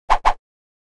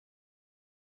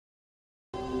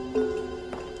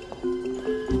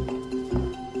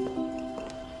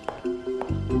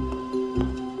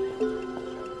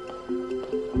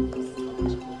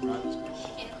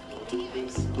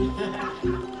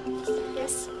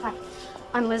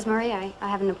I'm Liz Murray. I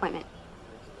have an appointment.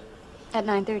 At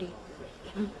 9:30.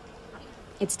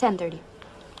 It's 10:30.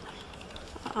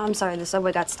 I'm sorry, the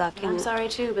subway got stuck. I'm sorry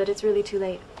too, but it's really too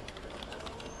late.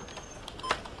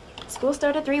 School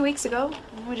started 3 weeks ago.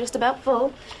 We're just about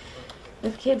full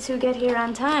with kids who get here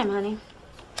on time, honey.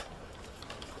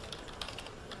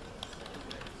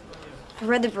 I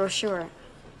read the brochure.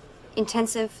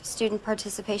 Intensive student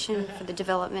participation for the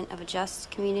development of a just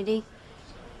community.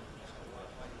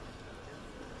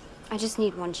 I just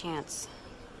need one chance.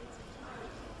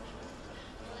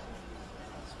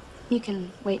 You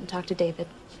can wait and talk to David.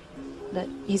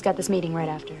 He's got this meeting right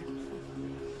after.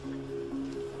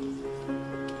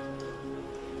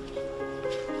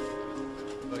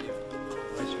 Well,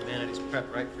 nice humanities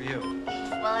prep right for you.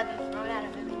 Well, I've been thrown out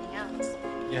of everything else.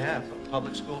 You have?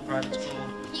 Public school, private school?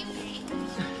 You pay.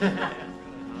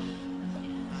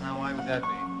 Now, why would that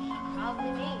be?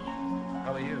 Probably me.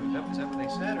 Probably you. Is that what they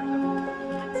said, or is that what...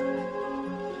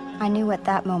 I knew at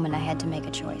that moment I had to make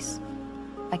a choice.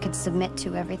 I could submit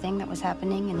to everything that was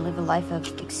happening and live a life of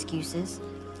excuses,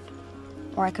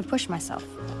 or I could push myself.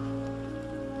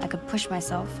 I could push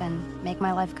myself and make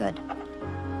my life good.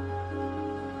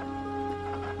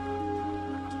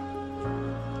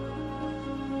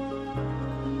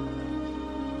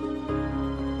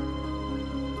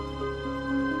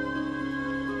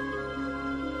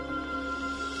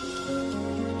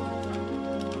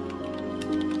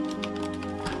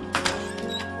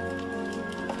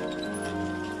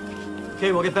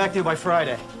 Okay, we'll get back to you by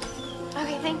Friday.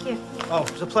 Okay, thank you. Oh,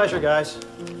 it's a pleasure, guys.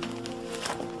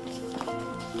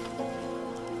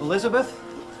 Elizabeth?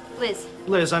 Liz,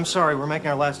 Liz, I'm sorry. We're making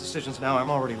our last decisions now.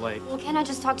 I'm already late. well, can I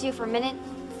just talk to you for a minute?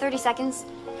 30 seconds?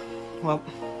 Well,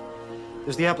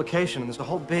 there's the application, and there's the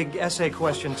whole big essay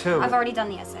question, too. I've already done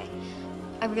the essay.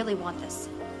 I really want this.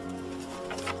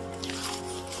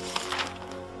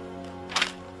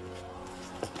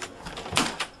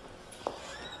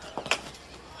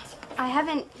 I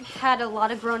haven't had a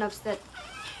lot of grown-ups that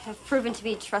have proven to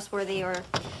be trustworthy or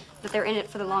that they're in it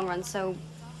for the long run, so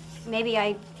maybe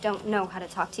I don't know how to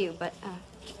talk to you, but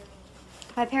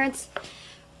my parents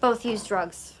both use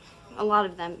drugs, a lot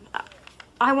of them.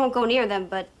 I won't go near them,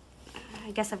 but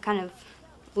I guess I've kind of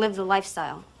lived the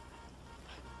lifestyle.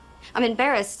 I'm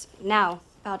embarrassed now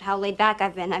about how laid back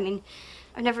I've been. I mean,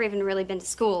 I've never even really been to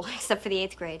school, except for the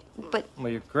 8th grade. But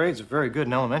Well, your grades are very good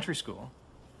in elementary school.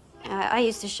 I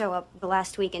used to show up the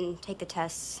last week and take the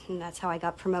tests, and that's how I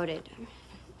got promoted.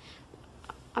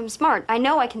 I'm smart. I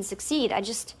know I can succeed. I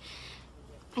just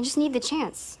need the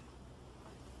chance.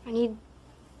 I need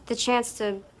the chance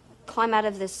to climb out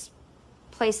of this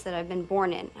place that I've been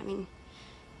born in. I mean,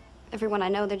 everyone I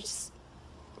know, they're just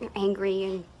angry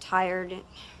and tired.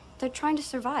 They're trying to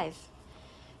survive.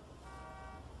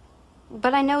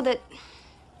 But I know that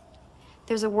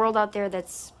there's a world out there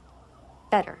that's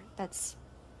better, that's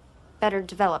better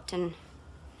developed, and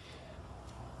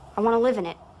I want to live in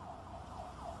it.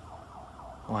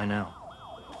 Why now?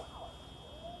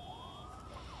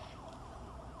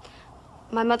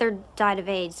 My mother died of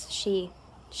AIDS. She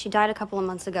died a couple of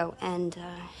months ago, and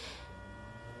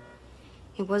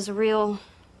it was a real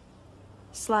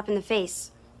slap in the face.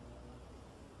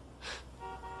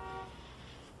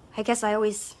 I guess I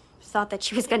always thought that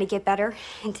she was going to get better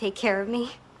and take care of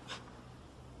me.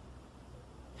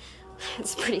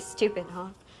 It's pretty stupid, huh?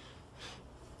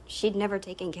 She'd never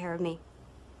taken care of me.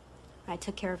 I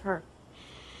took care of her.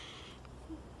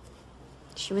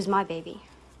 She was my baby.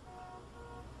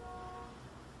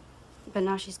 But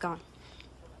now she's gone.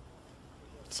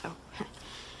 So...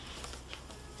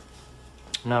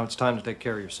 Now it's time to take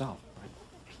care of yourself, right?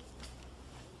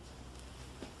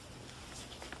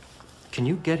 Can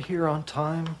you get here on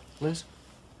time, Liz?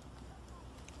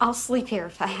 I'll sleep here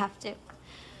if I have to.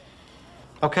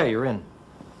 Okay, you're in.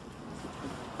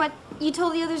 But you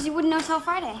told the others you wouldn't know till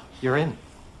Friday. You're in.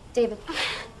 David.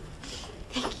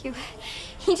 Thank you.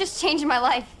 He just changed my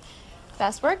life.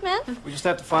 Fast work, man. We just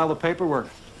have to file the paperwork.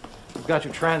 We've got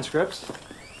your transcripts.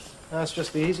 That's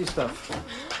just the easy stuff.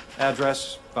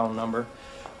 Address, phone number.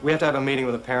 We have to have a meeting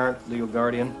with a parent, legal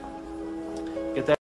guardian. Get that